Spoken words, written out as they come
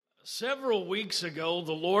Several weeks ago,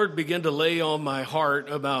 the Lord began to lay on my heart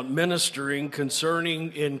about ministering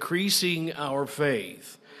concerning increasing our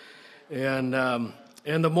faith. And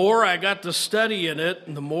the more I got to studying it,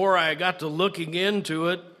 and the more I got to looking into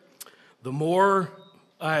it, the more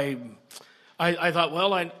I thought,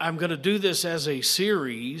 well, I'm going to do this as a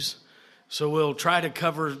series, so we'll try to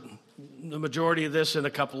cover the majority of this in a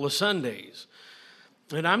couple of Sundays.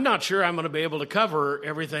 And I'm not sure I'm going to be able to cover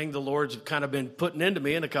everything the Lord's kind of been putting into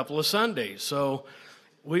me in a couple of Sundays. So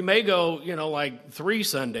we may go, like 3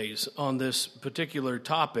 Sundays on this particular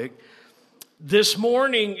topic. This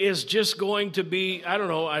morning is just going to be,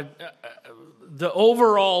 the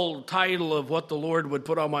overall title of what the Lord would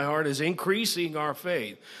put on my heart is increasing our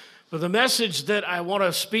faith. But the message that I want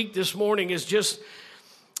to speak this morning is just,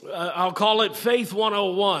 I'll call it Faith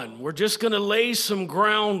 101. We're just going to lay some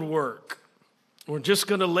groundwork. We're just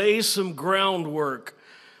going to lay some groundwork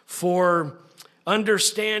for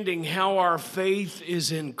understanding how our faith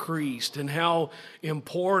is increased and how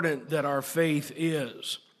important that our faith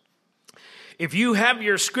is. If you have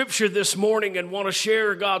your scripture this morning and want to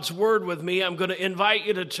share God's word with me, I'm going to invite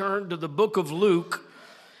you to turn to the book of Luke,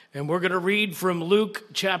 and we're going to read from Luke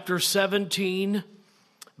chapter 17,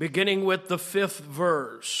 beginning with the 5th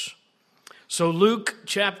verse. So Luke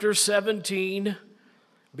chapter 17,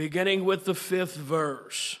 beginning with the 5th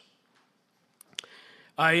verse.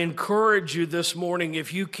 I encourage you this morning,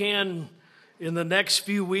 if you can, in the next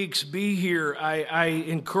few weeks, be here. I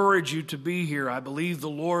encourage you to be here. I believe the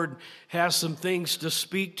Lord has some things to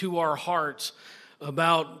speak to our hearts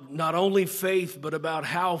about not only faith, but about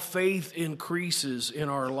how faith increases in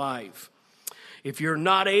our life. If you're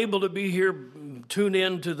not able to be here, tune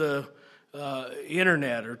in to the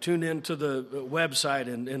internet or tune into the website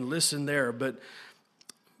and listen there. But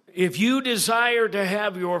if you desire to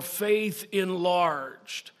have your faith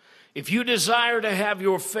enlarged, if you desire to have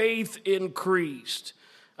your faith increased,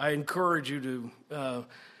 I encourage you to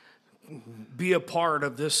be a part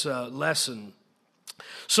of this lesson.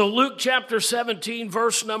 So Luke chapter 17,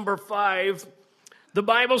 verse number 5, the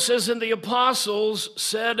Bible says, "And the apostles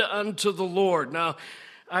said unto the Lord." Now,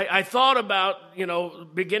 I thought about,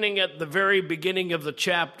 beginning at the very beginning of the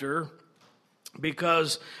chapter,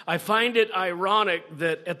 because I find it ironic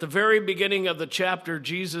that at the very beginning of the chapter,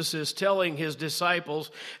 Jesus is telling his disciples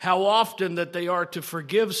how often that they are to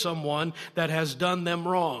forgive someone that has done them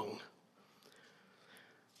wrong.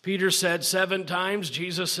 Peter said 7 times.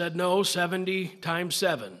 Jesus said no, 70 times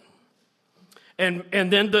 7. And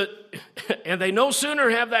then and they no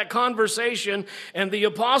sooner have that conversation, and the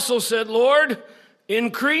apostle said, "Lord,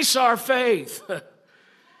 increase our faith."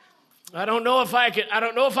 I don't know if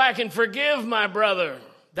I can forgive my brother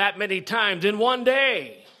that many times in one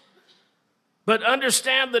day. But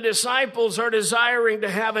understand, the disciples are desiring to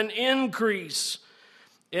have an increase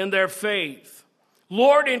in their faith.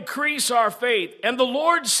 "Lord, increase our faith." And the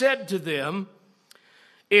Lord said to them,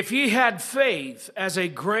 "If ye had faith as a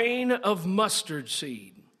grain of mustard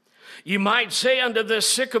seed, ye might say unto this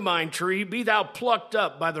sycamore tree, Be thou plucked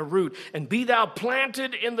up by the root, and be thou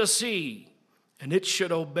planted in the sea, and it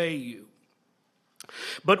should obey you.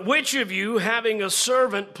 But which of you, having a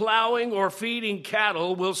servant plowing or feeding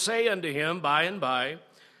cattle, will say unto him by and by,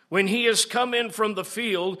 when he is come in from the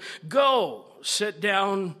field, Go, sit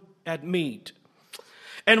down at meat?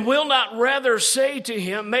 And will not rather say to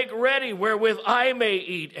him, Make ready wherewith I may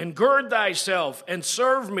eat, and gird thyself, and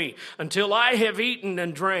serve me until I have eaten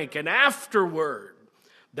and drank, and afterward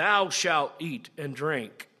thou shalt eat and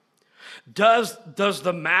drink? Does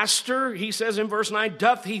the master," he says in verse 9,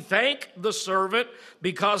 "doth he thank the servant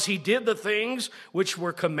because he did the things which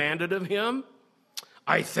were commanded of him?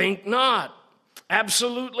 I think not.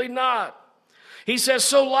 Absolutely not. He says,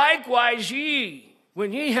 So likewise ye,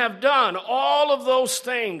 when ye have done all of those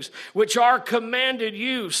things which are commanded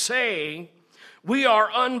you, saying, We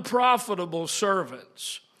are unprofitable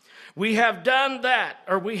servants. We have done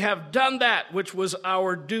that which was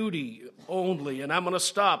our duty only." And I'm going to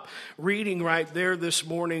stop reading right there this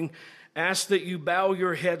morning. Ask that you bow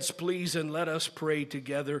your heads, please, and let us pray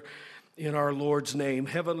together in our Lord's name.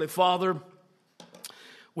 Heavenly Father,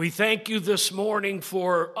 we thank you this morning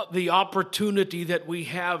for the opportunity that we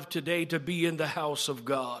have today to be in the house of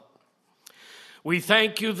God. We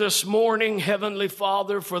thank you this morning, Heavenly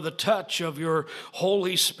Father, for the touch of your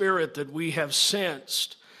Holy Spirit that we have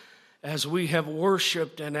sensed as we have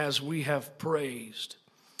worshiped and as we have praised.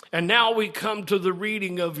 And now we come to the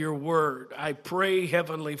reading of your word. I pray,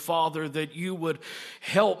 Heavenly Father, that you would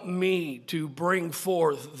help me to bring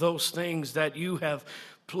forth those things that you have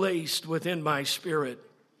placed within my spirit.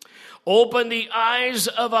 Open the eyes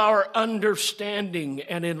of our understanding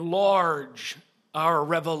and enlarge our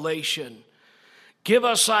revelation. Give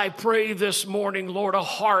us, I pray this morning, Lord, a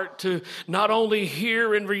heart to not only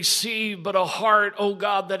hear and receive, but a heart, oh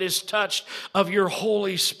God, that is touched of your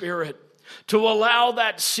Holy Spirit, to allow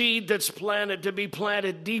that seed that's planted to be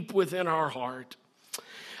planted deep within our heart.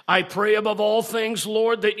 I pray above all things,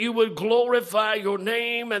 Lord, that you would glorify your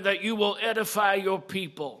name and that you will edify your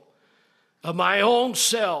people. Of my own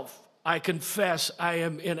self, I confess I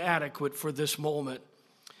am inadequate for this moment.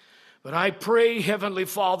 But I pray, Heavenly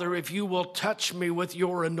Father, if you will touch me with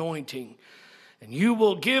your anointing, and you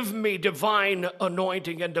will give me divine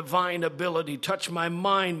anointing and divine ability, touch my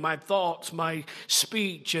mind, my thoughts, my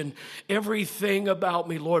speech, and everything about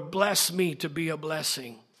me, Lord, bless me to be a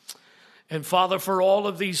blessing. And Father, for all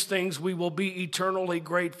of these things, we will be eternally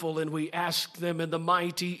grateful, and we ask them in the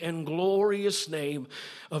mighty and glorious name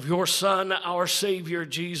of your Son, our Savior,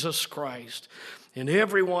 Jesus Christ. And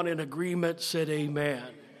everyone in agreement said amen.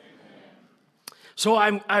 So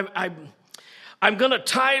I'm going to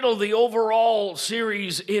title the overall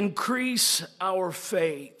series, Increase Our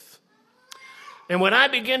Faith. And when I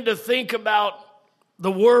begin to think about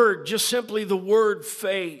the word, just simply the word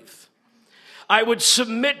faith, I would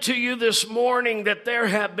submit to you this morning that there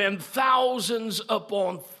have been thousands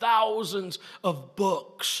upon thousands of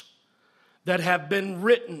books that have been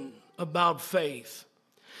written about faith.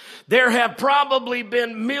 There have probably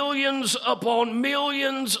been millions upon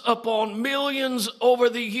millions upon millions over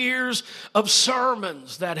the years of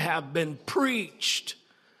sermons that have been preached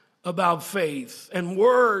about faith and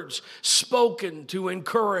words spoken to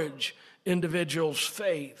encourage individuals'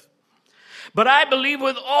 faith. But I believe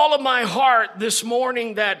with all of my heart this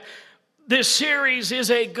morning that this series is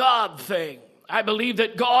a God thing. I believe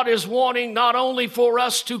that God is wanting not only for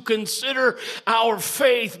us to consider our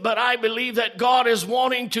faith, but I believe that God is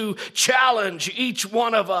wanting to challenge each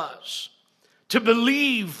one of us to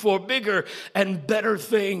believe for bigger and better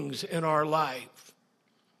things in our life.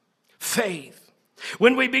 Faith.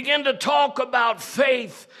 When we begin to talk about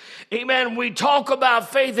faith, amen, we talk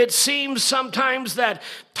about faith, it seems sometimes that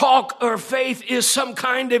talk or faith is some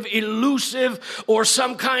kind of elusive or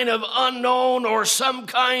some kind of unknown or some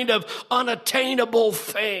kind of unattainable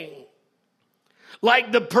thing.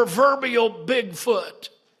 Like the proverbial Bigfoot.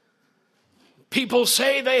 People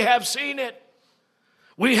say they have seen it.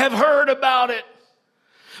 We have heard about it.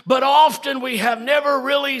 But often we have never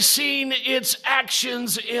really seen its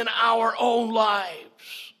actions in our own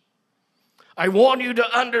lives. I want you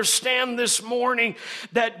to understand this morning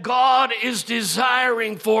that God is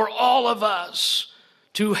desiring for all of us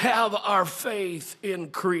to have our faith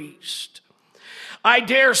increased. I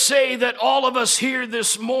dare say that all of us here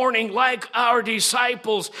this morning, like our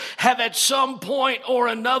disciples, have at some point or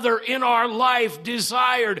another in our life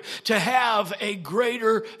desired to have a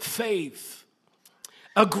greater faith.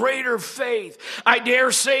 A greater faith. I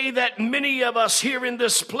dare say that many of us here in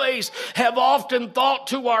this place have often thought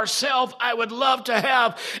to ourselves, I would love to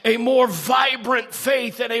have a more vibrant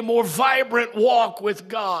faith and a more vibrant walk with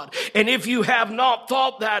God. And if you have not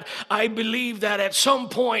thought that, I believe that at some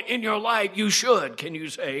point in your life you should. Can you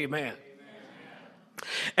say amen?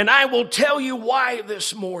 And I will tell you why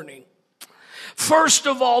this morning. First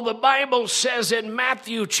of all, the Bible says in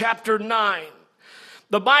Matthew chapter 9,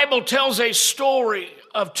 the Bible tells a story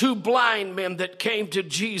of two blind men that came to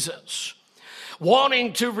Jesus,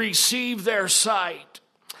 wanting to receive their sight.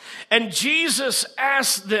 And Jesus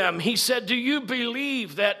asked them, he said, do you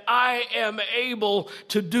believe that I am able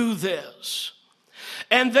to do this?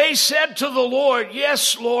 And they said to the Lord,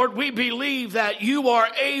 yes, Lord, we believe that you are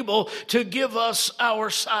able to give us our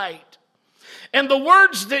sight. And the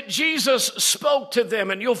words that Jesus spoke to them,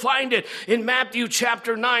 and you'll find it in Matthew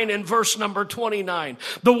chapter 9 and verse number 29.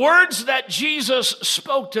 The words that Jesus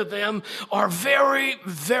spoke to them are very,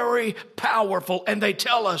 very powerful. And they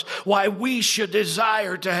tell us why we should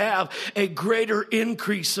desire to have a greater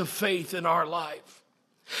increase of faith in our life.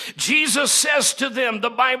 Jesus says to them, the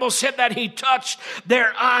Bible said that he touched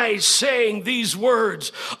their eyes saying these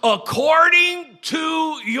words, according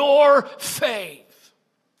to your faith.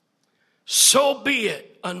 So be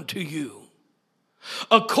it unto you.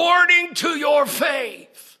 According to your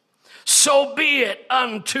faith, so be it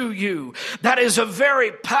unto you. That is a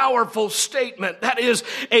very powerful statement. That is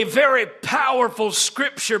a very powerful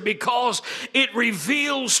scripture because it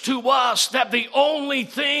reveals to us that the only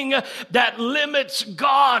thing that limits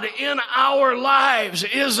God in our lives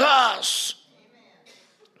is us.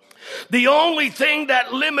 The only thing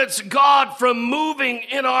that limits God from moving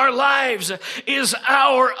in our lives is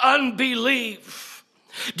our unbelief.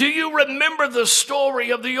 Do you remember the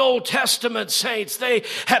story of the Old Testament saints? They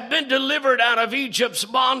have been delivered out of Egypt's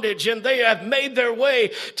bondage, and they have made their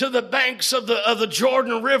way to the banks of the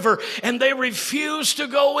Jordan River, and they refuse to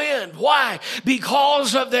go in. Why?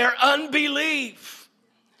 Because of their unbelief.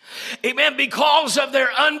 Amen. Because of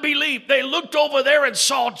their unbelief, they looked over there and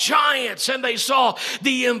saw giants, and they saw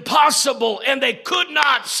the impossible, and they could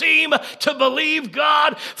not seem to believe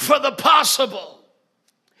God for the possible.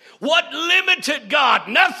 What limited God?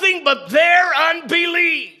 Nothing but their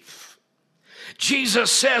unbelief.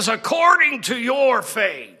 Jesus says, according to your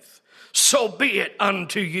faith, so be it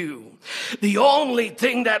unto you. The only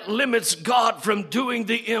thing that limits God from doing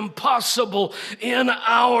the impossible in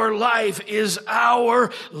our life is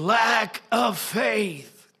our lack of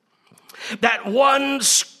faith. That one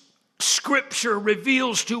scripture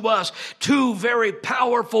reveals to us two very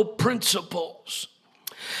powerful principles.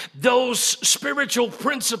 Those spiritual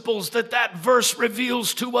principles that verse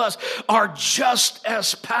reveals to us are just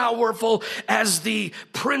as powerful as the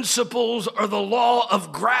principles or the law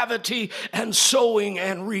of gravity and sowing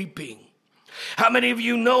and reaping. How many of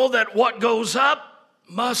you know that what goes up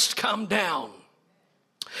must come down?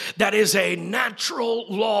 That is a natural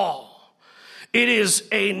law. It is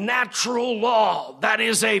a natural law. That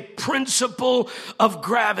is a principle of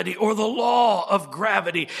gravity, or the law of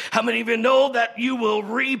gravity. How many of you know that you will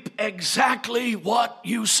reap exactly what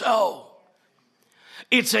you sow?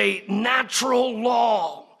 It's a natural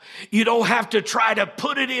law. You don't have to try to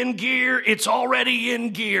put it in gear. It's already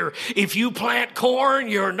in gear. If you plant corn,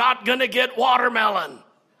 you're not going to get watermelon.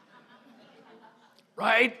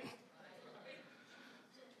 Right?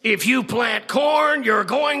 If you plant corn, you're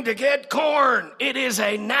going to get corn. It is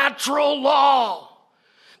a natural law.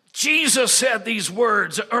 Jesus said these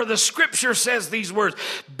words, or the scripture says these words,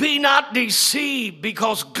 be not deceived,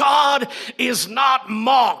 because God is not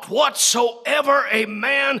mocked. Whatsoever a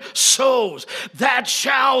man sows, that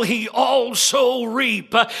shall he also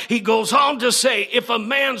reap. He goes on to say, if a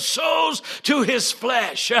man sows to his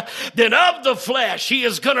flesh, then of the flesh he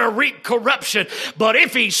is going to reap corruption. But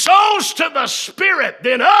if he sows to the Spirit,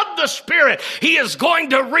 then of the Spirit he is going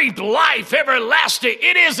to reap life everlasting.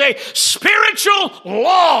 It is a spiritual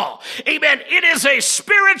law. Amen. It is a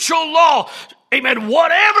spiritual law. Amen.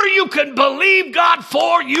 Whatever you can believe God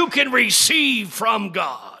for, you can receive from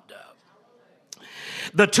God.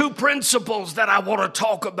 The two principles that I want to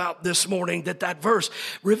talk about this morning that verse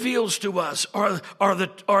reveals to us are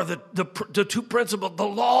the two principles. The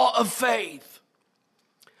law of faith.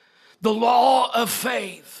 The law of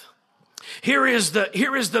faith. Here is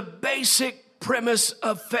the basic premise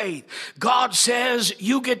of faith. God says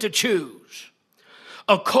you get to choose.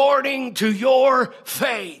 According to your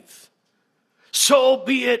faith, so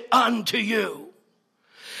be it unto you.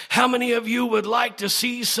 How many of you would like to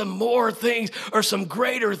see some more things or some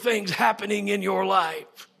greater things happening in your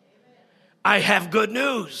life? I have good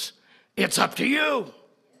news. It's up to you.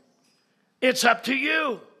 It's up to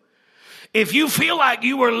you. If you feel like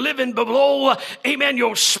you are living below, amen,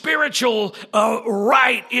 your spiritual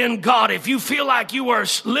right in God, if you feel like you are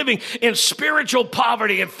living in spiritual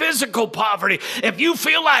poverty and physical poverty, if you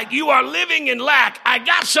feel like you are living in lack, I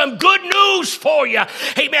got some good news for you.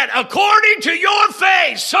 Amen. According to your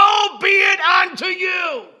faith, so be it unto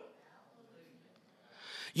you.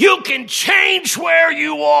 You can change where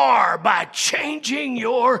you are by changing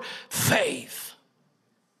your faith.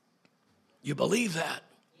 You believe that?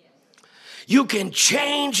 You can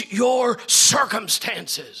change your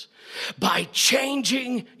circumstances by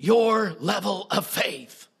changing your level of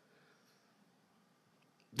faith.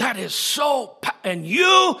 That is so, and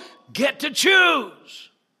you get to choose.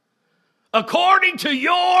 According to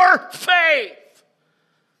your faith,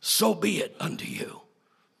 so be it unto you.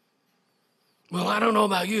 Well, I don't know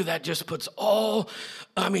about you. That just puts the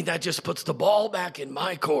ball back in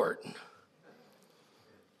my court.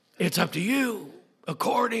 It's up to you.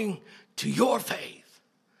 According to your faith,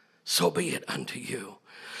 so be it unto you.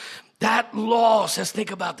 That law says,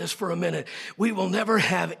 think about this for a minute. We will never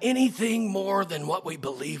have anything more than what we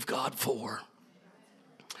believe God for.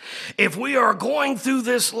 If we are going through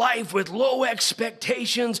this life with low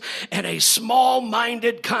expectations and a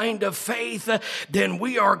small-minded kind of faith, then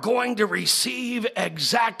we are going to receive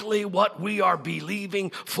exactly what we are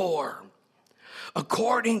believing for.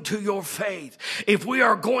 According to your faith. If we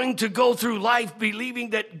are going to go through life believing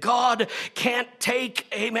that God can't take,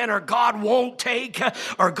 amen, or God won't take,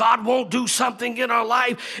 or God won't do something in our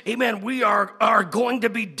life, amen, we are going to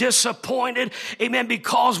be disappointed, amen,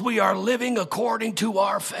 because we are living according to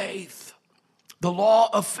our faith. The law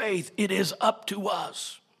of faith, it is up to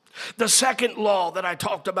us. The second law that I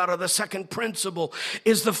talked about, or the second principle,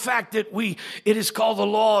 is the fact that it is called the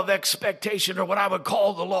law of expectation, or what I would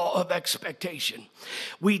call the law of expectation.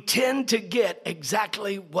 We tend to get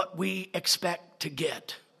exactly what we expect to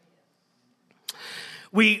get.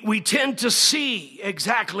 We tend to see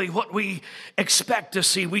exactly what we expect to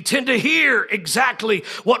see. We tend to hear exactly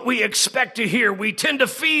what we expect to hear. We tend to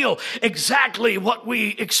feel exactly what we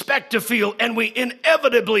expect to feel. And we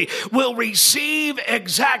inevitably will receive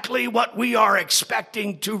exactly what we are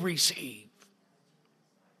expecting to receive.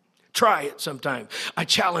 Try it sometime. I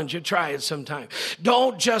challenge you, try it sometime.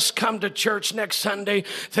 Don't just come to church next Sunday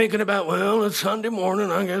thinking about, well, it's Sunday morning,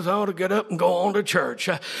 I guess I ought to get up and go on to church.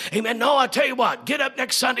 Amen. No, I tell you what, get up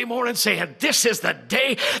next Sunday morning saying, this is the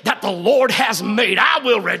day that the Lord has made. I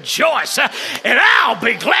will rejoice and I'll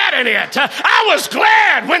be glad in it. I was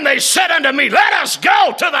glad when they said unto me, let us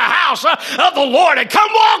go to the house of the Lord, and come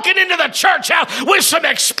walking into the church house with some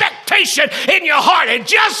expectation in your heart, and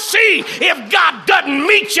just see if God doesn't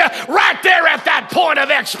meet you right there at that point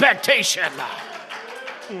of expectation.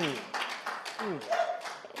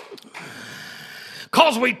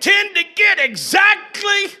 Because we tend to get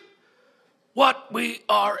exactly what we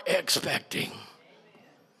are expecting.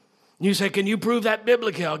 You say, can you prove that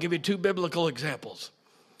biblically? I'll give you 2 biblical examples.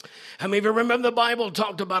 How many of you remember the Bible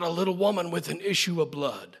talked about a little woman with an issue of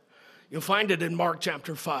blood? You'll find it in Mark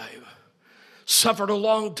chapter 5. Suffered a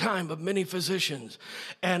long time of many physicians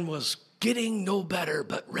and was getting no better,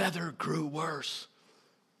 but rather grew worse.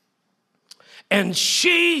 And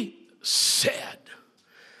she said,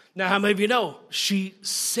 now how many of you know she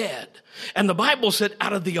said, and the Bible said,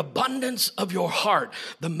 out of the abundance of your heart,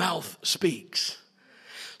 the mouth speaks.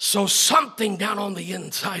 So something down on the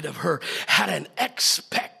inside of her had an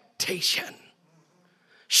expectation.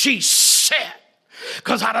 She said,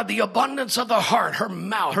 because out of the abundance of the heart, her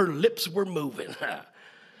mouth, her lips were moving.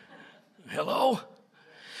 Hello?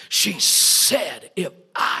 She said, if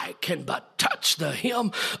I can but touch the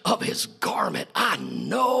hem of his garment, I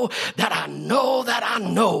know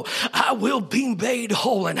I will be made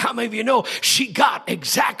whole. And how many of you know she got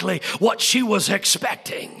exactly what she was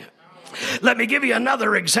expecting? Let me give you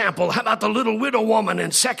another example. How about the little widow woman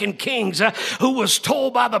in 2 Kings who was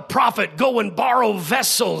told by the prophet, go and borrow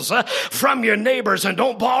vessels from your neighbors, and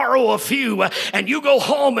don't borrow a few, and you go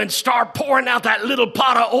home and start pouring out that little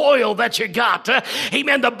pot of oil that you got.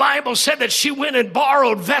 Amen. The Bible said that she went and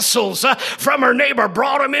borrowed vessels from her neighbor,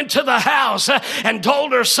 brought them into the house, and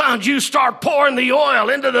told her son, you start pouring the oil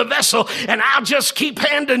into the vessel, and I'll just keep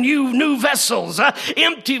handing you new vessels,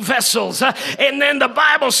 empty vessels. And then the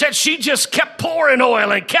Bible said she just kept pouring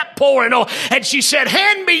oil and kept pouring oil. And she said,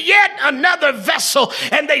 hand me yet another vessel.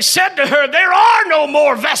 And they said to her, there are no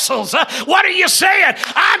more vessels. What are you saying?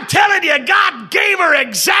 I'm telling you, God gave her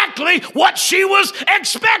exactly what she was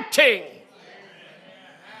expecting.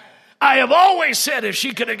 I have always said if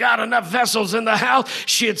she could have got enough vessels in the house,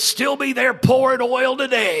 she'd still be there pouring oil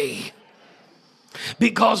today.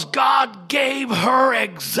 Because God gave her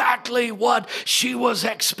exactly what she was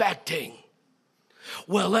expecting.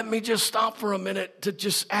 Well, let me just stop for a minute to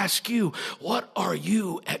just ask you, what are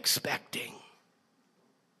you expecting?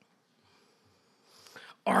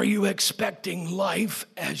 Are you expecting life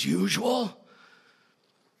as usual?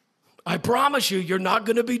 I promise you, you're not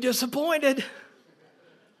going to be disappointed.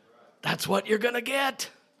 That's what you're going to get.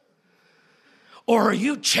 Or are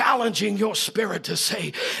you challenging your spirit to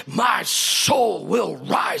say, my soul will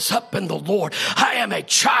rise up in the Lord. I am a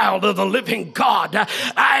child of the living God.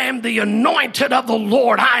 I am the anointed of the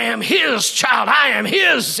Lord. I am his child. I am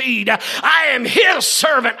his seed. I am his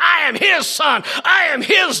servant. I am his son. I am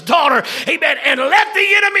his daughter. Amen. And let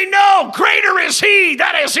the enemy know greater is he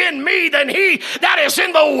that is in me than he that is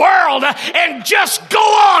in the world. And just go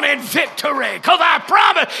on in victory. Because I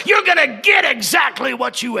promise you're going to get exactly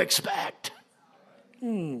what you expect.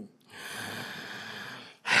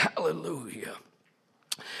 Hallelujah.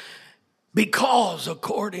 Because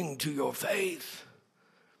according to your faith,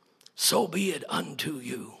 so be it unto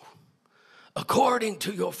you. According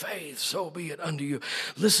to your faith, so be it unto you.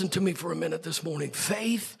 Listen to me for a minute this morning.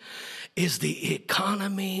 Faith is the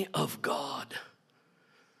economy of God.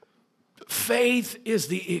 Faith is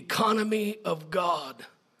the economy of God.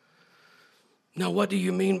 Now, what do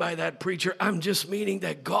you mean by that, preacher? I'm just meaning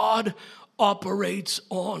that God operates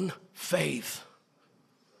on faith.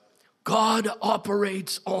 God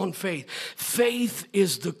operates on faith. Faith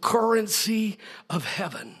is the currency of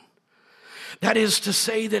heaven. That is to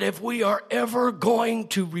say that if we are ever going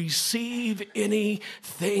to receive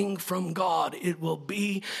anything from God, it will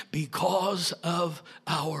be because of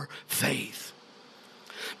our faith.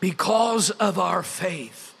 Because of our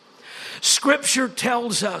faith. Scripture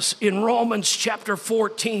tells us in Romans chapter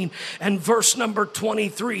 14 and verse number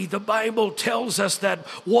 23, the Bible tells us that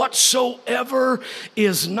whatsoever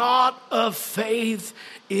is not of faith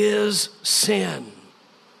is sin.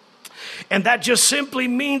 And that just simply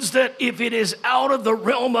means that if it is out of the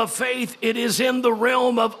realm of faith, it is in the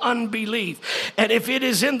realm of unbelief. And if it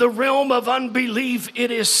is in the realm of unbelief, it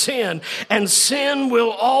is sin. And sin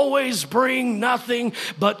will always bring nothing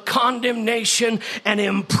but condemnation and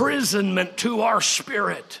imprisonment to our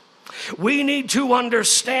spirit. We need to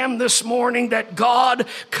understand this morning that God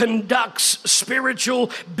conducts spiritual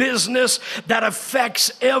business that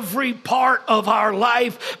affects every part of our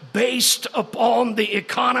life based upon the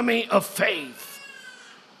economy of faith.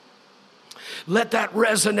 Let that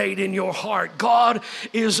resonate in your heart. God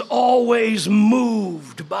is always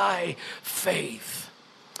moved by faith.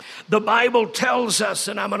 The Bible tells us,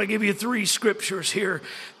 and I'm going to give you 3 scriptures here,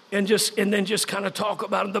 and then just kind of talk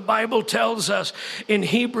about it. The Bible tells us in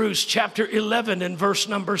Hebrews chapter 11 and verse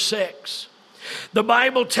number 6. The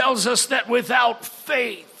Bible tells us that without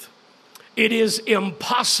faith, it is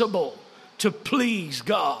impossible to please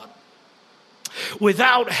God.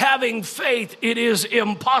 Without having faith, it is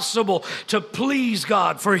impossible to please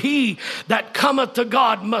God. For he that cometh to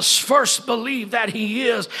God must first believe that he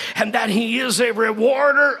is, and that he is a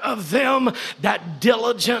rewarder of them that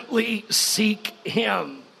diligently seek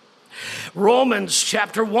him. Romans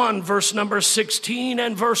chapter 1, verse number 16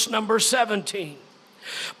 and verse number 17.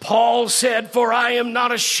 Paul said, "For I am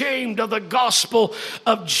not ashamed of the gospel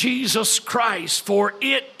of Jesus Christ, for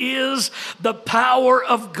it is the power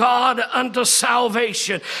of God unto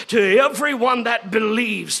salvation to everyone that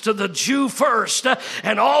believes, to the Jew first,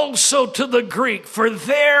 and also to the Greek. For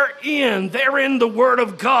therein the word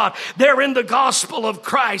of God, therein the gospel of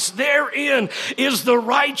Christ, therein is the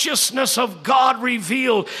righteousness of God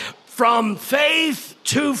revealed from faith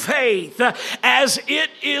to faith. As it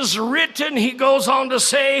is written," he goes on to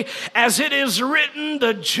say, "as it is written,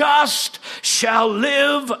 the just shall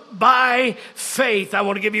live by faith." I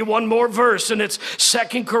want to give you one more verse, and it's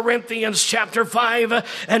 2 Corinthians chapter 5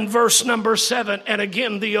 and verse number 7. And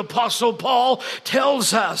again, the Apostle Paul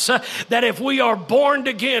tells us that if we are born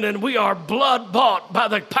again and we are blood bought by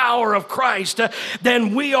the power of Christ,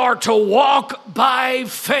 then we are to walk by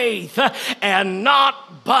faith and not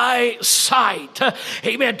by sight.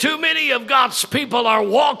 Amen. Too many of God's people are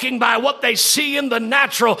walking by what they see in the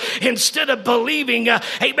natural instead of believing,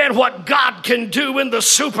 amen, what God can do in the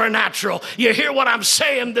supernatural. You hear what I'm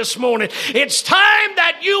saying this morning? It's time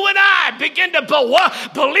that you and I begin to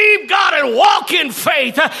believe God and walk in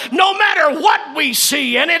faith, no matter what we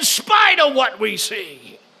see and in spite of what we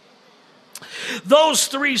see. Those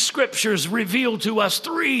 3 scriptures reveal to us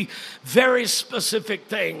 3 very specific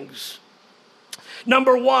things.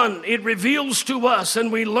 Number 1, it reveals to us,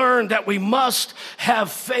 and we learn that we must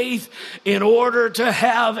have faith in order to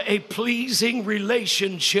have a pleasing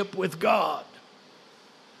relationship with God.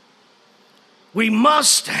 We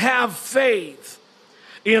must have faith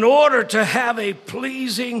in order to have a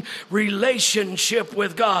pleasing relationship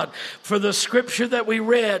with God. For the scripture that we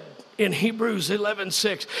read in Hebrews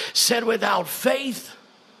 11:6 said, "Without faith,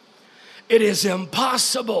 it is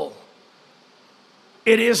impossible.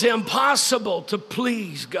 It is impossible to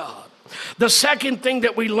please God." The second thing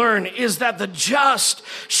that we learn is that the just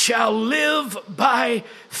shall live by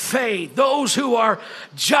faith. Those who are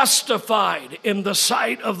justified in the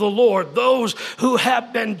sight of the Lord, those who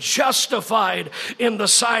have been justified in the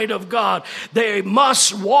sight of God, they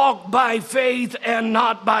must walk by faith and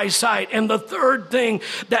not by sight. And the third thing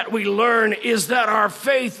that we learn is that our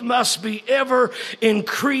faith must be ever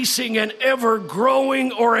increasing and ever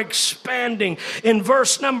growing or expanding. In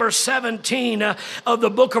verse number 17 of the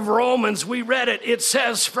book of Romans, we read it. It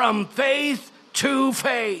says, "From faith to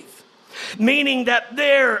faith." Meaning that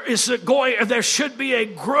there should be a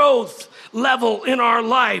growth level in our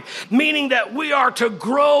life, meaning that we are to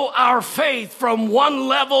grow our faith from one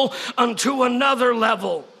level unto another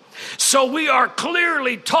level. So we are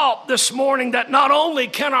clearly taught this morning that not only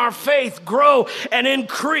can our faith grow and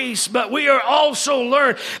increase, but we are also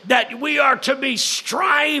learned that we are to be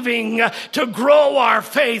striving to grow our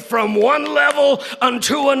faith from one level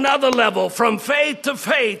unto another level, from faith to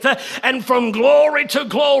faith, and from glory to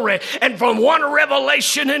glory, and from one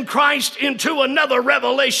revelation in Christ into another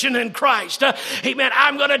revelation in Christ. Amen.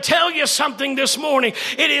 I'm going to tell you something this morning.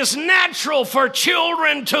 It is natural for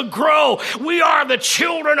children to grow. We are the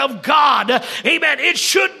children of God. Amen. It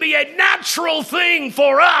should be a natural thing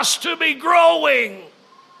for us to be growing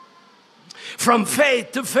from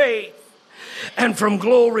faith to faith and from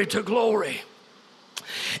glory to glory.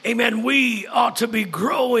 amen, we ought to be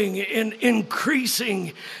growing and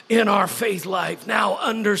increasing in our faith life. Now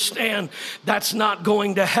understand, that's not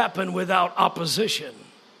going to happen without opposition.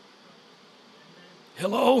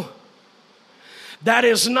 Hello? That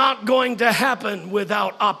is not going to happen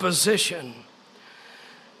without opposition.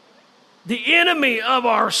 The enemy of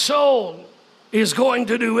our soul is going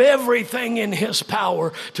to do everything in his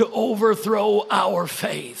power to overthrow our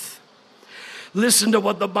faith. Listen to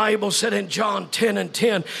what the Bible said in John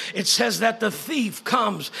 10:10. It says that the thief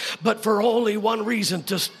comes, but for only one reason,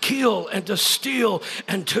 to kill and to steal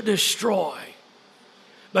and to destroy.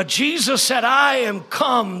 But Jesus said, I am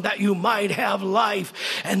come that you might have life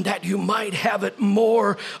and that you might have it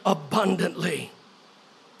more abundantly.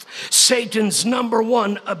 Satan's number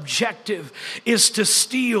one objective is to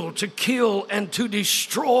steal, to kill, and to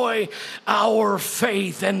destroy our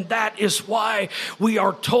faith. And that is why we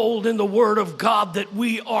are told in the Word of God that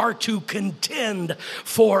we are to contend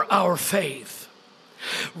for our faith.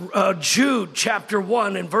 Jude chapter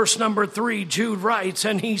 1 and verse number 3, Jude writes,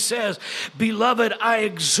 and he says, Beloved, I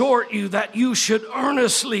exhort you that you should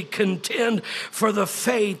earnestly contend for the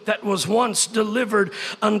faith that was once delivered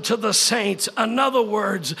unto the saints. In other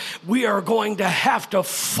words, we are going to have to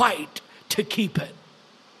fight to keep it.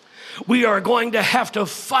 We are going to have to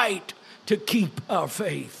fight to keep our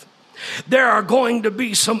faith. There are going to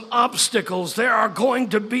be some obstacles. There are going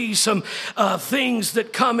to be some things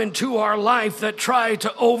that come into our life that try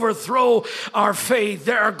to overthrow our faith.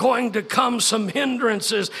 There are going to come some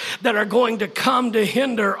hindrances that are going to come to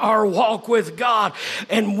hinder our walk with God.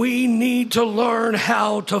 And we need to learn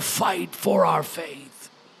how to fight for our faith.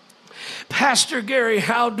 Pastor Gary,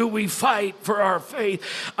 how do we fight for our faith?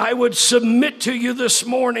 I would submit to you this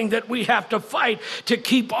morning that we have to fight to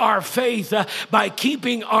keep our faith by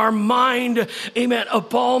keeping our mind, amen,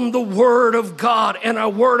 upon the Word of God and our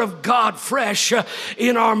Word of God fresh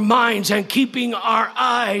in our minds, and keeping our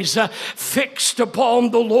eyes fixed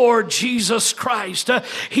upon the Lord Jesus Christ.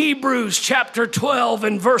 Hebrews chapter 12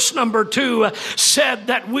 and verse number 2 said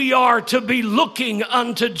that we are to be looking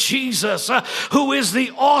unto Jesus, who is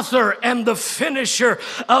the author and the finisher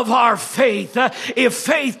of our faith. If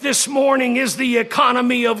faith this morning is the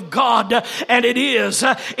economy of God, and it is,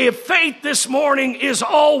 if faith this morning is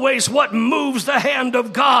always what moves the hand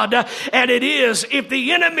of God, and it is, if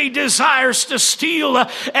the enemy desires to steal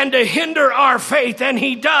and to hinder our faith, and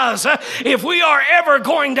he does, if we are ever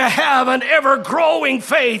going to have an ever growing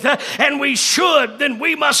faith, and we should, then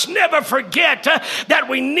we must never forget that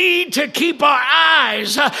we need to keep our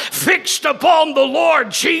eyes fixed upon the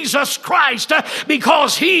Lord Jesus Christ,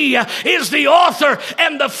 because he is the author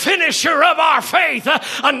and the finisher of our faith.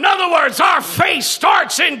 In other words, our faith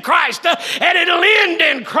starts in Christ and it'll end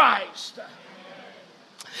in Christ.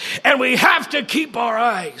 And we have to keep our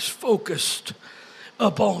eyes focused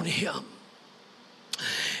upon him.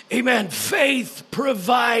 Amen. Faith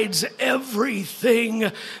provides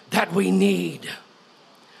everything that we need.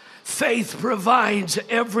 Faith provides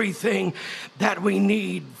everything that we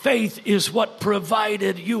need. Faith is what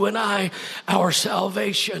provided you and I our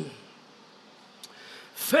salvation.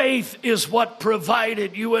 Faith is what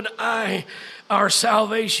provided you and I our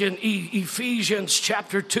salvation. Ephesians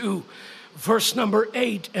chapter 2, verse number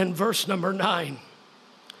 8 and verse number 9.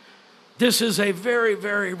 This is a very,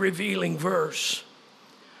 very revealing verse.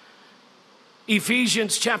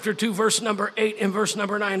 Ephesians chapter 2, verse number 8 and verse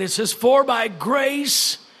number 9. It says, For by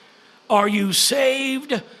grace are you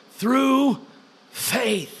saved through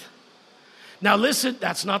faith. Now listen,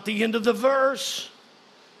 that's not the end of the verse.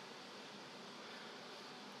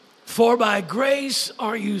 For by grace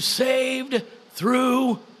are you saved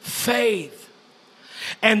through faith.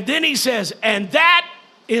 And then he says, and that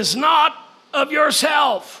is not of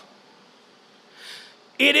yourself.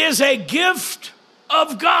 It is a gift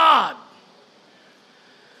of God.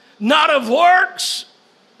 Not of works,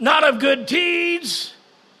 not of good deeds,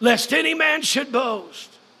 lest any man should boast.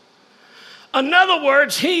 In other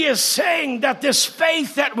words, he is saying that this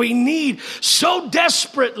faith that we need so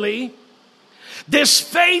desperately, this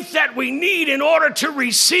faith that we need in order to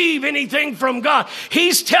receive anything from God,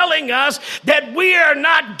 he's telling us that we are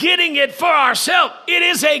not getting it for ourselves. It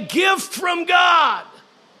is a gift from God.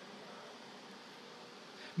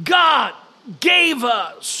 God gave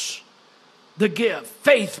us the gift.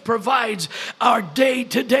 Faith provides our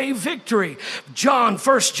day-to-day victory. 1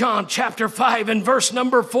 John chapter 5 and verse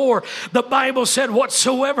number 4, the Bible said,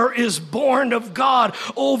 whatsoever is born of God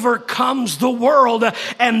overcomes the world,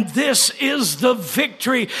 and this is the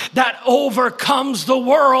victory that overcomes the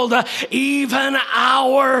world, even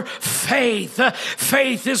our faith.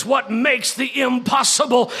 Faith is what makes the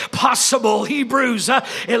impossible possible. Hebrews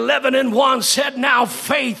 11 and 1 said, now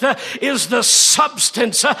faith is the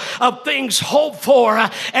substance of things hoped for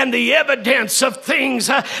and the evidence of things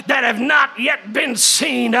that have not yet been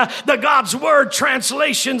seen. The God's Word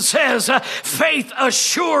translation says, faith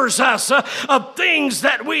assures us of things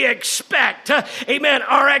that we expect. Amen.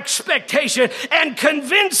 Our expectation, and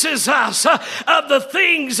convinces us of the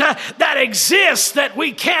things that exist that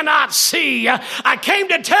we cannot see. I came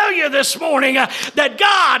to tell you this morning that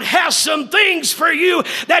God has some things for you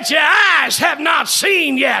that your eyes have not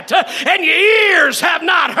seen yet and your ears have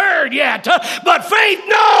not heard yet. But faith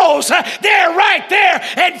knows they're right there,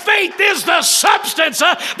 and faith is the substance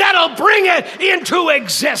that'll bring it into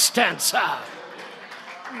existence.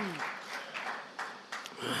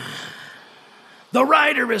 The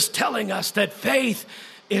writer is telling us that faith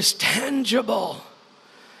is tangible.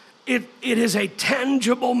 It is a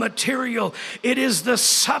tangible material. It is the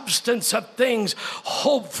substance of things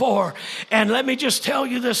hoped for. And let me just tell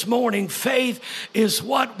you this morning, faith is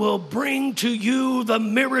what will bring to you the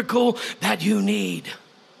miracle that you need.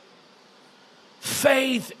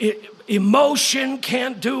 Faith, emotion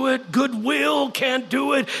can't do it. Goodwill can't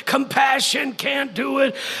do it. Compassion can't do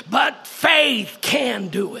it. But faith can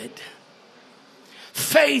do it.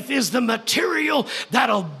 Faith is the material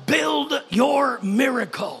that'll build your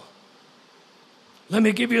miracle. Let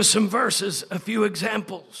me give you some verses, a few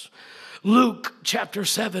examples. Luke chapter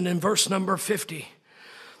 7 and verse number 50.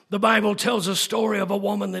 The Bible tells a story of a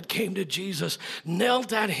woman that came to Jesus,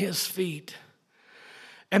 knelt at his feet,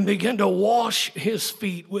 and began to wash his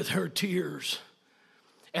feet with her tears.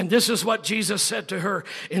 And this is what Jesus said to her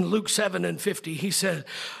in Luke 7 and 50. He said,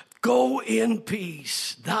 go in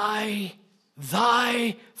peace, thy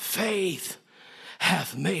faith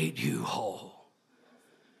hath made you whole.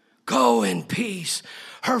 Go in peace.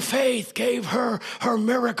 Her faith gave her her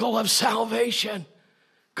miracle of salvation.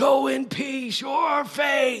 Go in peace. Your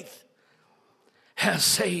faith has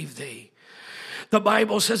saved thee. The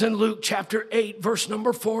Bible says in Luke chapter 8, verse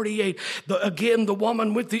number 48, again, the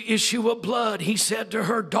woman with the issue of blood, he said to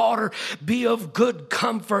her, daughter, be of good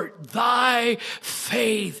comfort. Thy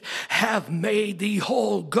faith hath made thee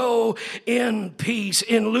whole. Go in peace.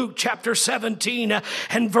 In Luke chapter 17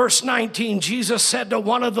 and verse 19, Jesus said to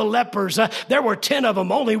one of the lepers, there were 10 of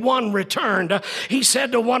them, only one returned. He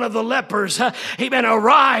said to one of the lepers, amen,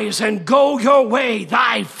 arise and go your way.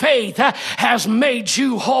 Thy faith has made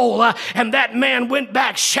you whole. And that man went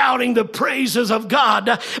back shouting the praises of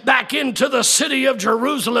God back into the city of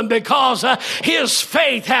Jerusalem because his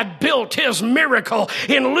faith had built his miracle.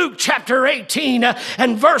 In Luke chapter 18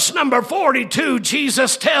 and verse number 42,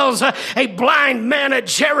 Jesus tells a blind man at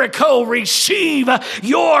Jericho, receive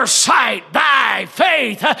your sight. Thy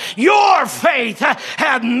faith, your faith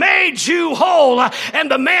hath made you whole. And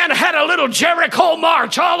the man had a little Jericho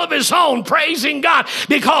march all of his own, praising God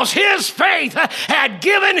because his faith had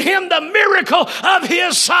given him the miracle of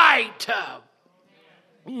his sight.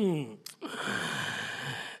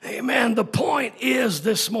 Amen. The point is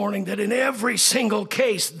this morning that in every single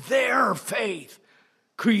case, their faith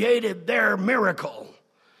created their miracle.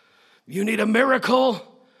 You need a miracle,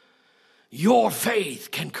 your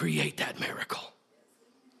faith can create that miracle.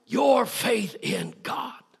 Your faith in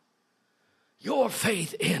God. Your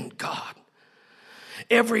faith in God.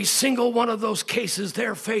 Every single one of those cases,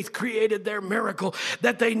 their faith created their miracle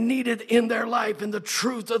that they needed in their life. And the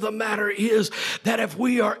truth of the matter is that if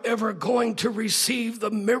we are ever going to receive the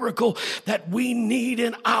miracle that we need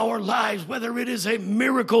in our lives, whether it is a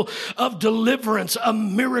miracle of deliverance, a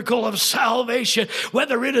miracle of salvation,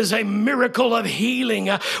 whether it is a miracle of healing,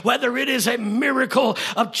 whether it is a miracle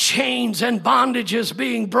of chains and bondages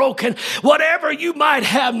being broken, whatever you might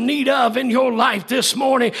have need of in your life this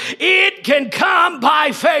morning, it can come by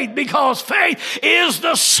faith, because faith is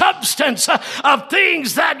the substance of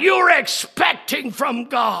things that you're expecting from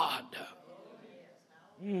God.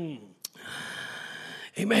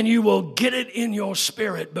 Amen. You will get it in your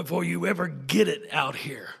spirit before you ever get it out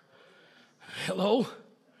here. Hello?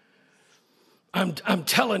 I'm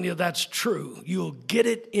telling you that's true. You'll get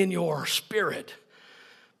it in your spirit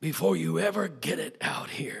before you ever get it out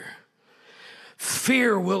here.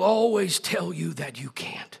 Fear will always tell you that you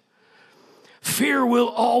can't. Fear will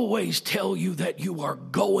always tell you that you are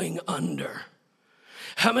going under.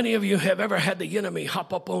 How many of you have ever had the enemy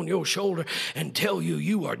hop up on your shoulder and tell you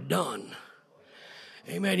you are done?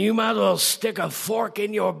 Amen. You might as well stick a fork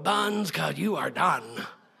in your buns because you are done.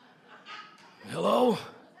 Hello?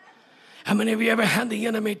 How many of you ever had the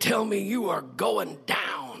enemy tell me you are going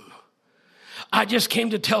down? I just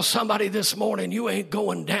came to tell somebody this morning, you ain't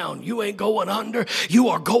going down. You ain't going under. You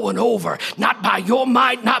are going over. Not by your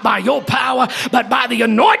might, not by your power, but by the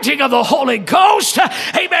anointing of the Holy Ghost.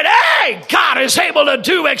 Amen. Hey, God is able to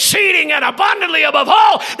do exceeding and abundantly above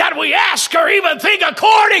all that we ask or even think,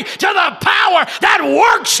 according to the power that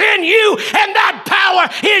works in you. And that power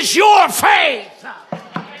is your faith.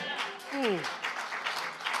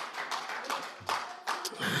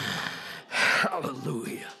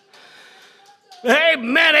 Hallelujah.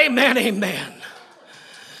 Amen, amen, amen.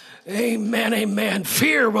 Amen, amen.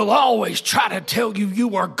 Fear will always try to tell you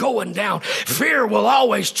you are going down. Fear will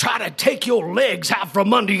always try to take your legs out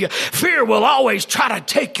from under you. Fear will always try to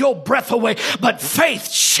take your breath away. But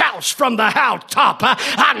faith shouts from the housetop,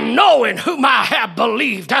 I know in whom I have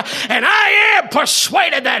believed, and I am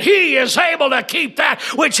persuaded that he is able to keep that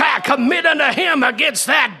which I commit unto him against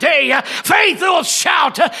that day. Faith will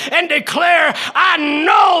shout and declare, I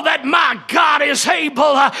know that my God is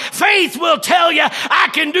able. Faith will tell you, I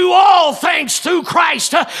can do all things through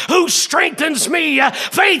Christ who strengthens me.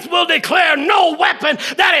 Faith will declare no weapon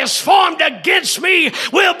that is formed against me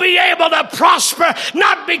will be able to prosper,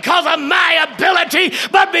 not because of my ability,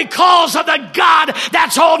 but because of the God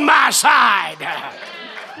that's on my side.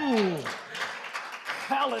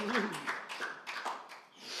 Hallelujah.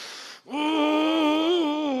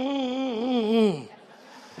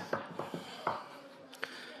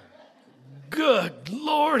 Good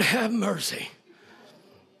Lord, have mercy.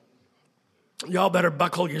 Y'all better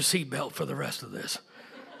buckle your seatbelt for the rest of this.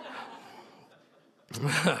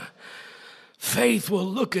 Faith will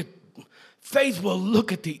look at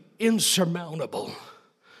the insurmountable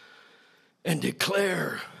and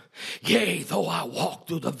declare, yea, though I walk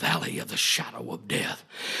through the valley of the shadow of death,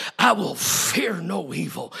 I will fear no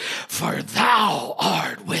evil, for thou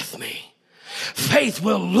art with me. Faith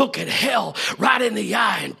will look at hell right in the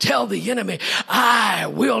eye and tell the enemy, I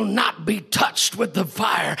will not be touched with the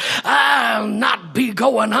fire. I'll not be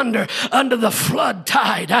going under the flood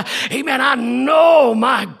tide. Amen. I know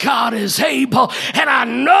my God is able, and I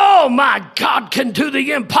know my God can do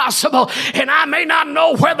the impossible. And I may not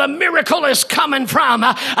know where the miracle is coming from.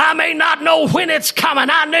 I may not know when it's coming.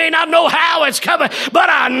 I may not know how it's coming, but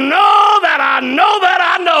I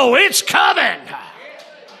know it's coming.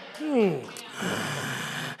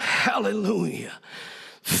 Hallelujah.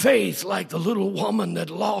 Faith, like the little woman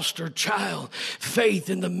that lost her child, faith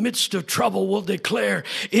in the midst of trouble will declare,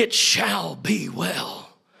 it shall be well.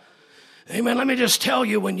 Amen. Let me just tell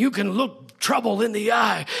you, when you can look trouble in the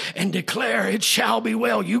eye and declare it shall be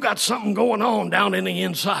well, you got something going on down in the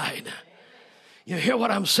inside. You hear what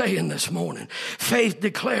I'm saying this morning? Faith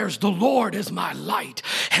declares, the Lord is my light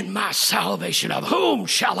and my salvation. Of whom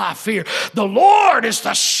shall I fear? The Lord is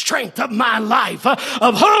the strength of my life.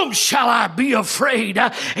 Of whom shall I be afraid?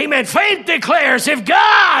 Amen. Faith declares, if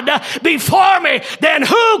God be for me, then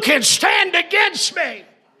who can stand against me?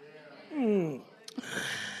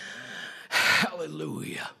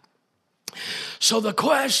 Hallelujah. So the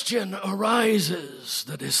question arises,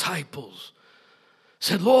 the disciples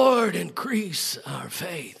said, Lord, increase our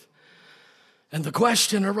faith. And the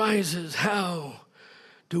question arises, how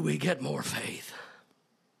do we get more faith?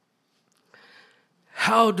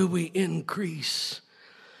 How do we increase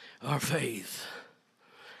our faith?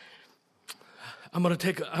 I'm going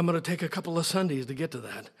to take a couple of Sundays to get to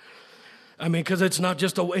that. I mean, because it's not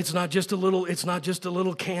just a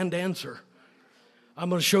little canned answer. I'm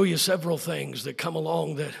going to show you several things that come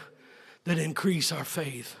along that increase our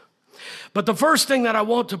faith. But the first thing that I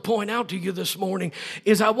want to point out to you this morning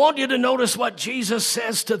is I want you to notice what Jesus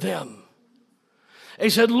says to them. He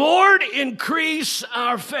said, Lord, increase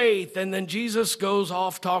our faith. And then Jesus goes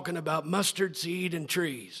off talking about mustard seed and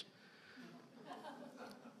trees.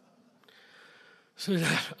 So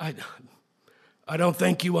I don't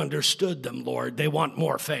think you understood them, Lord. They want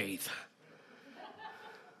more faith.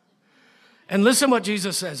 And listen what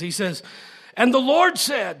Jesus says. He says, and the Lord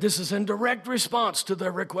said, this is in direct response to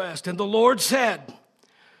their request, and the Lord said,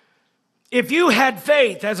 if you had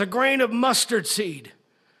faith as a grain of mustard seed,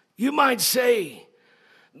 you might say,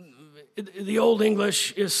 the old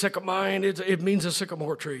English is sycamine, it means a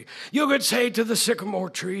sycamore tree. You could say to the sycamore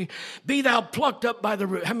tree, be thou plucked up by the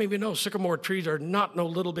root. How many of you know sycamore trees are not no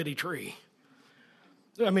little bitty tree?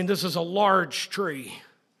 I mean, this is a large tree.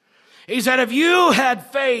 He said, if you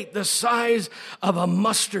had faith the size of a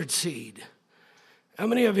mustard seed. How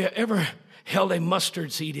many of you held a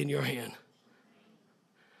mustard seed in your hand.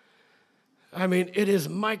 I mean, it is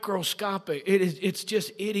microscopic. It's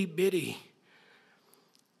just itty bitty.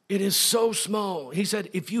 It is so small. He said,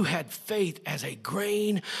 if you had faith as a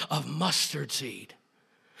grain of mustard seed,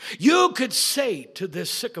 you could say to this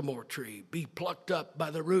sycamore tree, be plucked up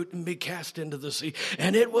by the root and be cast into the sea,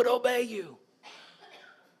 and it would obey you.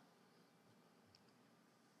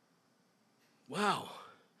 Wow.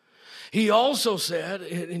 He also said,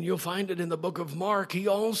 and you'll find it in the book of Mark, he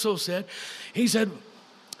said,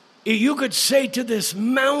 you could say to this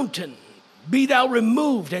mountain, be thou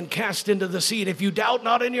removed and cast into the sea. And if you doubt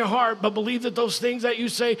not in your heart, but believe that those things that you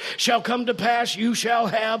say shall come to pass, you shall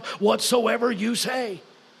have whatsoever you say.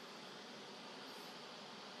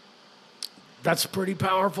 That's pretty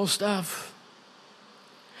powerful stuff.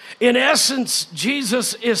 In essence,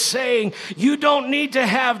 Jesus is saying you don't need to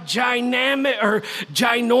have ginormous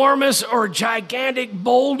or gigantic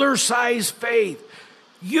boulder-sized faith.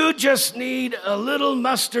 You just need a little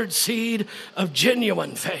mustard seed of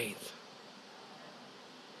genuine faith.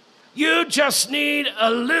 You just need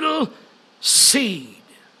a little seed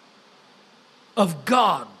of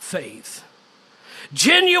God faith.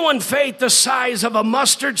 Genuine faith the size of a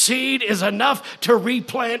mustard seed is enough to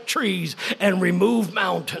replant trees and remove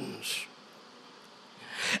mountains.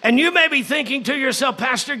 And you may be thinking to yourself,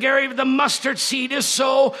 Pastor Gary, the mustard seed is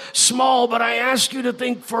so small, but I ask you to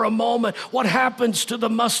think for a moment, what happens to the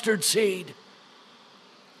mustard seed?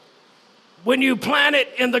 When you plant it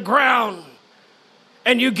in the ground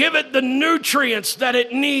and you give it the nutrients that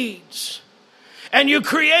it needs, and you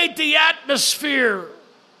create the atmosphere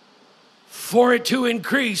for it to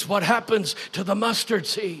increase, what happens to the mustard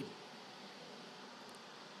seed?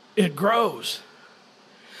 It grows.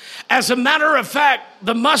 As a matter of fact,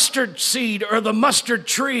 the mustard seed or the mustard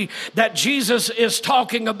tree that Jesus is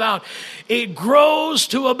talking about, it grows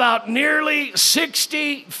to about nearly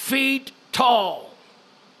 60 feet tall.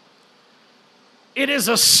 It is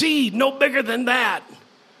a seed, no bigger than that.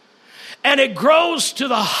 And it grows to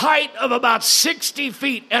the height of about 60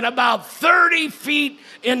 feet and about 30 feet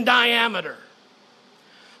in diameter.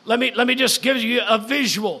 Let me just give you a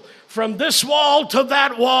visual. From this wall to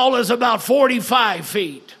that wall is about 45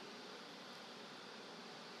 feet.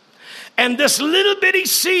 And this little bitty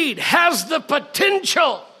seed has the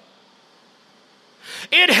potential.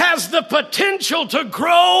 It has the potential to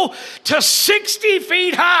grow to 60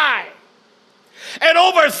 feet high and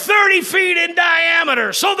over 30 feet in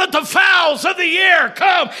diameter, so that the fowls of the air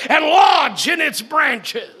come and lodge in its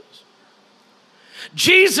branches.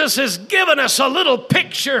 Jesus has given us a little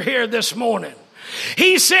picture here this morning.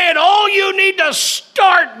 He said all you need to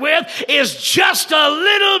start with is just a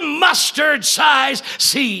little mustard-sized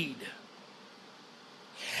seed.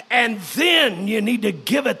 And then you need to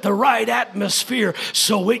give it the right atmosphere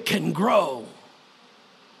so it can grow.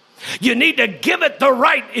 You need to give it the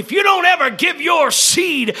right. If you don't ever give your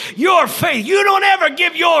seed your faith, you don't ever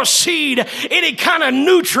give your seed any kind of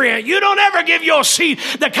nutrient, you don't ever give your seed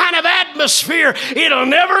the kind of atmosphere, it'll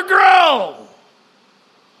never grow.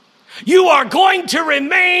 You are going to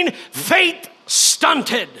remain faith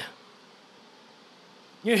stunted.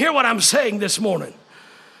 You hear what I'm saying this morning?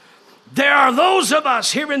 There are those of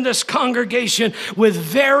us here in this congregation with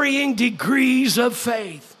varying degrees of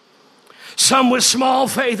faith. Some with small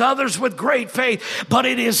faith, others with great faith. But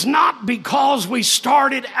it is not because we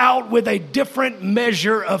started out with a different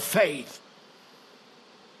measure of faith.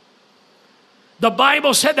 The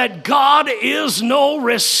Bible said that God is no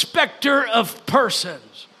respecter of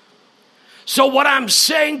persons. So what I'm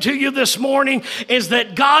saying to you this morning is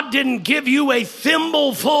that God didn't give you a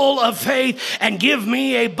thimbleful of faith and give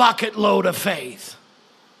me a bucket load of faith.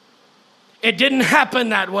 It didn't happen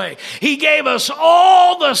that way. He gave us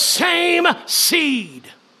all the same seed.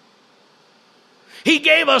 He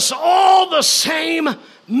gave us all the same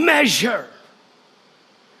measure.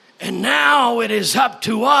 And now it is up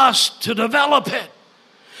to us to develop it.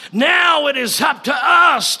 Now it is up to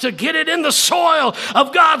us to get it in the soil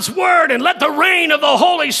of God's Word and let the rain of the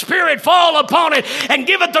Holy Spirit fall upon it and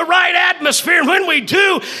give it the right atmosphere. And when we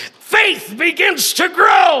do, faith begins to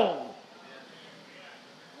grow.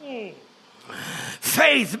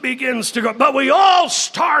 Faith begins to grow. But we all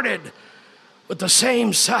started with the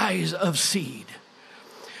same size of seed.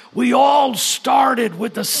 We all started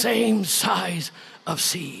with the same size of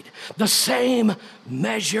seed. The same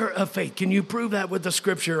measure of faith. Can you prove that with the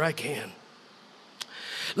scripture? I can.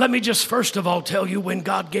 Let me just first of all tell you when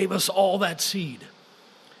God gave us all that seed.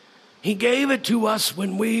 He gave it to us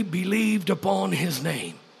when we believed upon His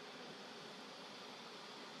name.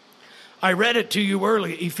 I read it to you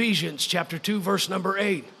earlier, Ephesians chapter 2, verse number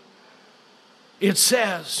 8. It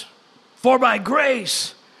says, For by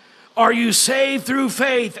grace are you saved through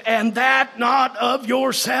faith, and that not of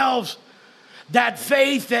yourselves. That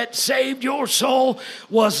faith that saved your soul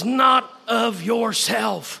was not of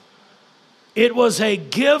yourself. It was a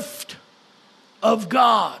gift of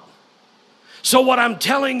God. So what I'm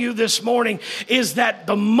telling you this morning is that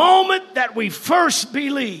the moment that we first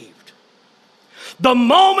believed, the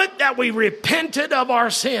moment that we repented of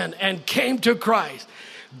our sin and came to Christ,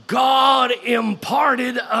 God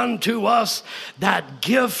imparted unto us that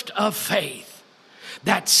gift of faith,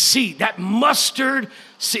 that seed, that mustard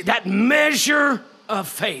seed, that measure of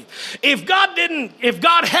faith. If God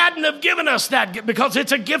hadn't have given us that, because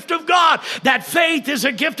it's a gift of God, that faith is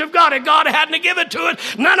a gift of God, and God hadn't have given to it,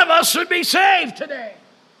 none of us would be saved today.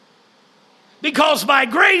 Because by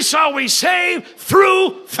grace are we saved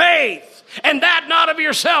through faith. And that not of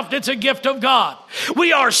yourself, it's a gift of God.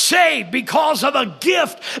 We are saved because of a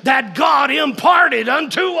gift that God imparted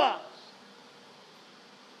unto us.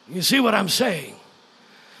 You see what I'm saying?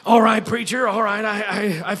 All right, preacher, all right,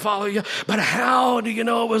 I follow you. But how do you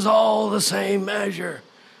know it was all the same measure?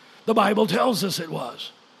 The Bible tells us it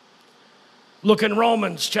was. Look in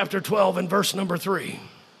Romans chapter 12 and verse number 3.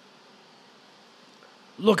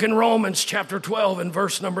 Look in Romans chapter 12 and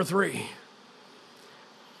verse number 3.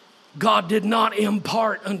 God did not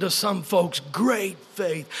impart unto some folks great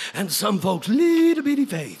faith and some folks little bitty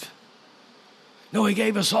faith. No, he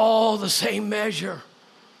gave us all the same measure.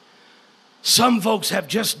 Some folks have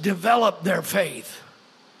just developed their faith.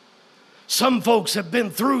 Some folks have been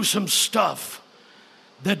through some stuff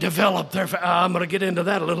that developed their faith. I'm going to get into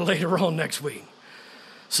that a little later on next week.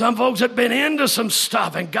 Some folks have been into some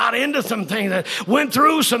stuff and got into some things, that went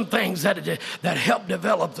through some things that helped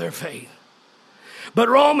develop their faith. But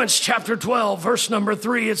Romans chapter 12, verse number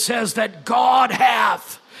 3, it says that God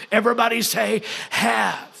hath, everybody say,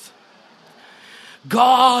 hath.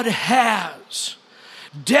 God has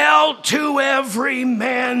dealt to every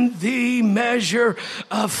man the measure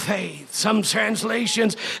of faith. Some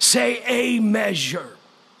translations say a measure.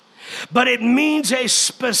 But it means a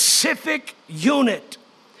specific unit,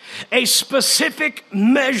 a specific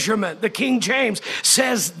measurement. The King James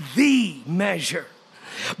says the measure.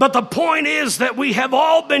 But the point is that we have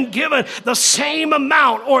all been given the same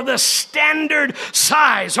amount, or the standard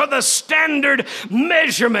size, or the standard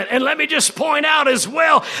measurement. And let me just point out as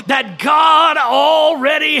well that God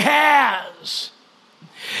already has.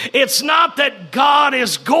 It's not that God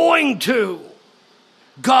is going to.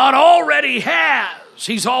 God already has.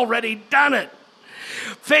 He's already done it.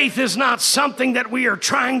 Faith is not something that we are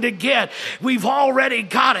trying to get. We've already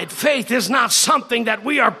got it. Faith is not something that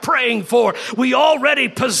we are praying for. We already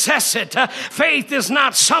possess it. Faith is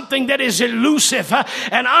not something that is elusive,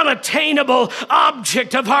 an unattainable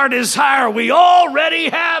object of our desire. We already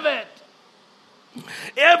have it.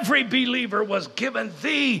 Every believer was given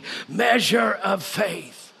the measure of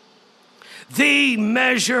faith. The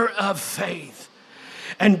measure of faith.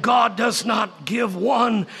 And God does not give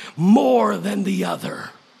one more than the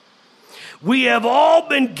other. We have all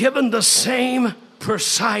been given the same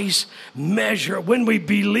precise measure when we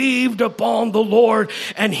believed upon the Lord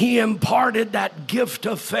and He imparted that gift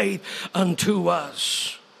of faith unto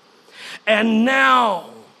us. And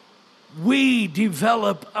now we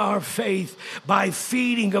develop our faith by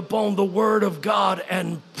feeding upon the Word of God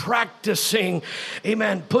and practicing,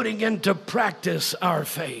 amen, putting into practice our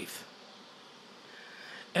faith.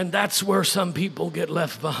 And that's where some people get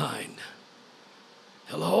left behind.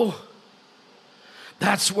 Hello?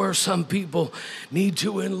 That's where some people need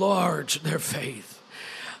to enlarge their faith.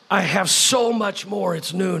 I have so much more.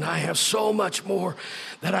 It's noon. I have so much more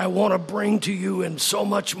that I want to bring to you, and so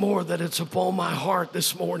much more that it's upon my heart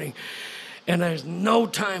this morning. And there's no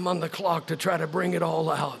time on the clock to try to bring it all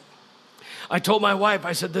out. I told my wife,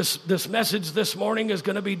 I said, this message this morning is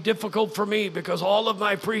going to be difficult for me because all of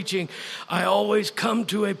my preaching, I always come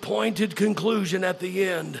to a pointed conclusion at the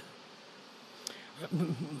end.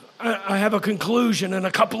 I have a conclusion in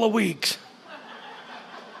a couple of weeks.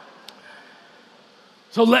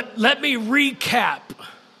 So let me recap.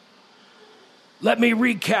 Let me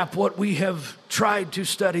recap what we have tried to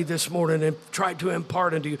study this morning and tried to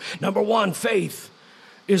impart into you. Number one, faith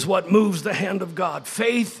is what moves the hand of God.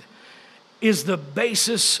 Faith is the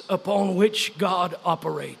basis upon which God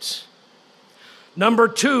operates. Number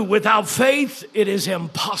two, without faith, it is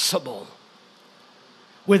impossible.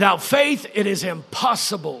 Without faith, it is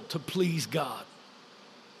impossible to please God.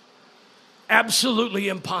 Absolutely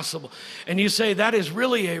impossible. And you say, that is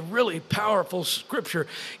really a really powerful scripture.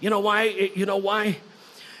 You know why? You know why?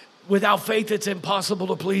 Without faith, it's impossible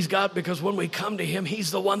to please God, because when we come to Him, He's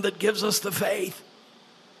the one that gives us the faith.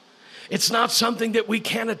 It's not something that we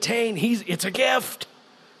can attain. It's a gift.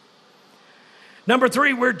 Number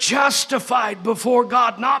 3, we're justified before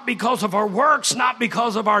God, not because of our works, not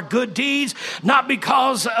because of our good deeds, not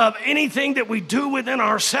because of anything that we do within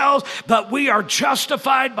ourselves, but we are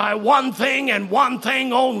justified by one thing and one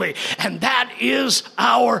thing only, and that is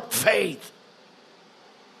our faith.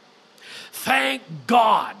 Thank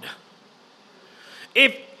God.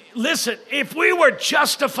 If we were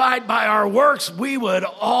justified by our works, we would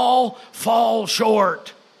all fall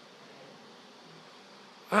short.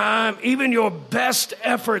 Even your best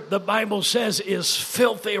effort, the Bible says, is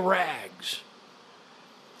filthy rags.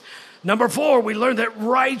 Number 4, we learn that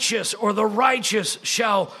the righteous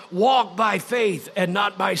shall walk by faith and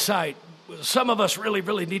not by sight. Some of us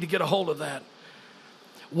really need to get a hold of that.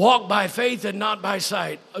 Walk by faith and not by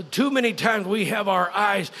sight. Too many times we have our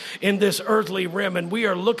eyes in this earthly realm and we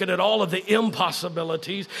are looking at all of the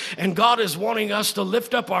impossibilities, and God is wanting us to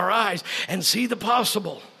lift up our eyes and see the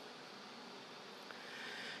possible.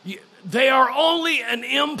 They are only an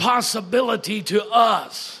impossibility to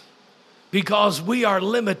us because we are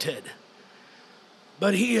limited,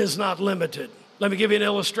 but He is not limited. Let me give you an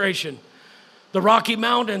illustration. The Rocky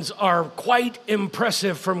Mountains are quite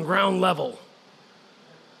impressive from ground level.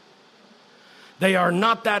 They are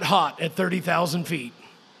not that hot at 30,000 feet.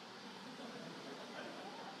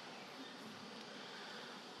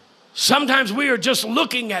 Sometimes we are just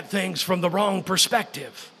looking at things from the wrong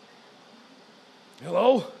perspective.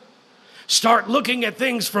 Hello? Start looking at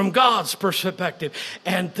things from God's perspective,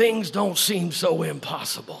 and things don't seem so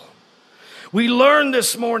impossible. We learned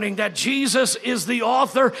this morning that Jesus is the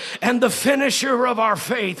author and the finisher of our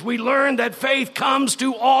faith. We learned that faith comes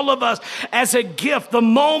to all of us as a gift the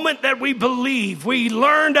moment that we believe. We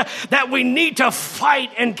learned that we need to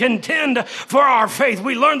fight and contend for our faith.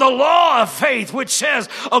 We learned the law of faith, which says,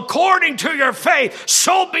 according to your faith,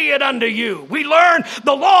 so be it unto you. We learned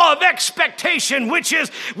the law of expectation, which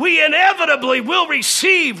is we inevitably will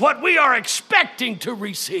receive what we are expecting to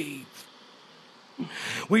receive.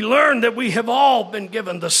 We learned that we have all been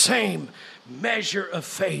given the same measure of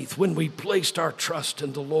faith when we placed our trust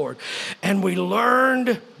in the Lord. And we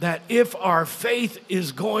learned that if our faith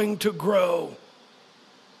is going to grow,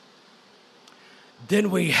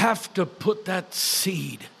 then we have to put that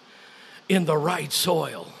seed in the right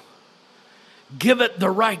soil. Give it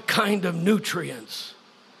the right kind of nutrients.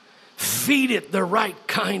 Feed it the right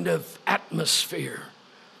kind of atmosphere.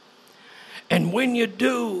 And when you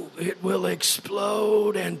do, it will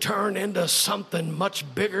explode and turn into something much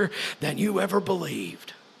bigger than you ever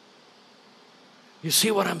believed. You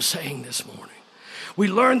see what I'm saying this morning? We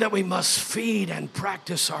learned that we must feed and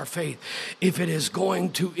practice our faith if it is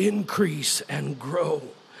going to increase and grow.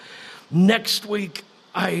 Next week,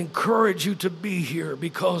 I encourage you to be here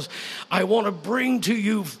because I want to bring to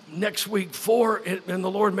you next week and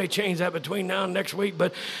the Lord may change that between now and next week,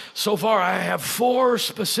 but so far I have 4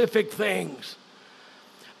 specific things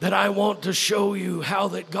that I want to show you how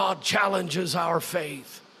that God challenges our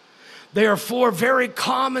faith. There are 4 very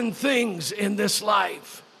common things in this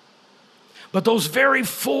life, but those very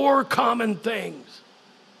 4 common things,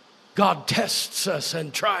 God tests us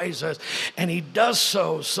and tries us, and He does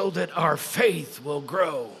so that our faith will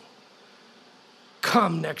grow.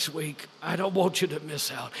 Come next week. I don't want you to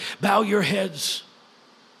miss out. Bow your heads.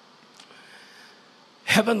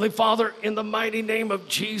 Heavenly Father, in the mighty name of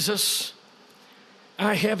Jesus,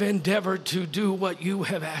 I have endeavored to do what you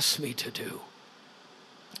have asked me to do.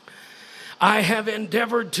 I have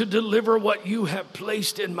endeavored to deliver what you have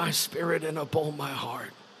placed in my spirit and upon my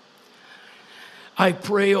heart. I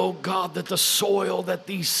pray, oh God, that the soil that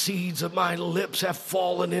these seeds of my lips have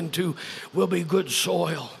fallen into will be good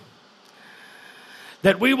soil.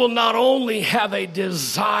 That we will not only have a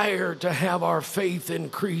desire to have our faith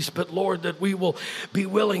increase, but Lord, that we will be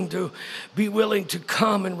willing to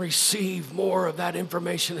come and receive more of that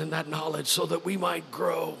information and that knowledge so that we might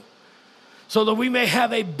grow, so that we may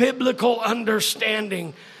have a biblical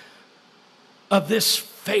understanding of this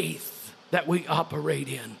faith that we operate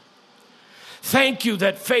in. Thank you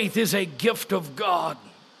that faith is a gift of God.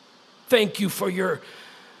 Thank you for your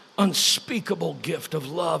unspeakable gift of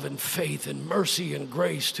love and faith and mercy and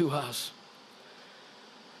grace to us.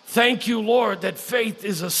 Thank you, Lord, that faith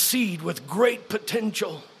is a seed with great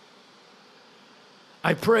potential.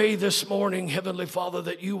 I pray this morning, Heavenly Father,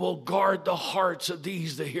 that you will guard the hearts of the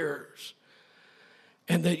hearers,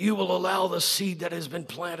 and that you will allow the seed that has been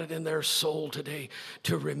planted in their soul today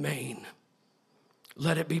to remain.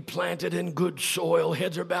 Let it be planted in good soil.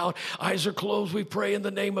 Heads are bowed, eyes are closed. We pray in the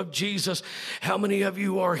name of Jesus. How many of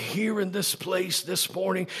you are here in this place this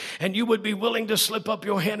morning and you would be willing to slip up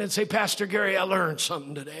your hand and say, Pastor Gary, I learned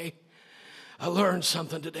something today. I learned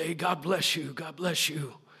something today. God bless you. God bless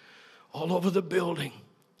you. All over the building.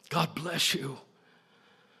 God bless you.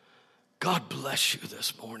 God bless you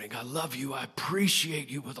this morning. I love you. I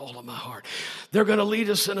appreciate you with all of my heart. They're going to lead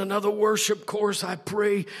us in another worship course. I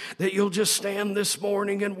pray that you'll just stand this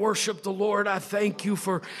morning and worship the Lord. I thank you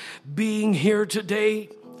for being here today.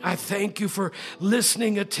 I thank you for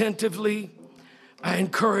listening attentively. I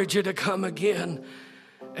encourage you to come again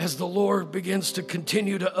as the Lord begins to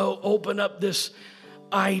continue to open up this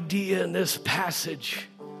idea and this passage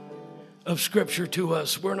of Scripture to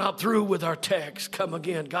us. We're not through with our text. Come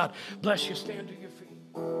again. God bless you. Stand to your feet.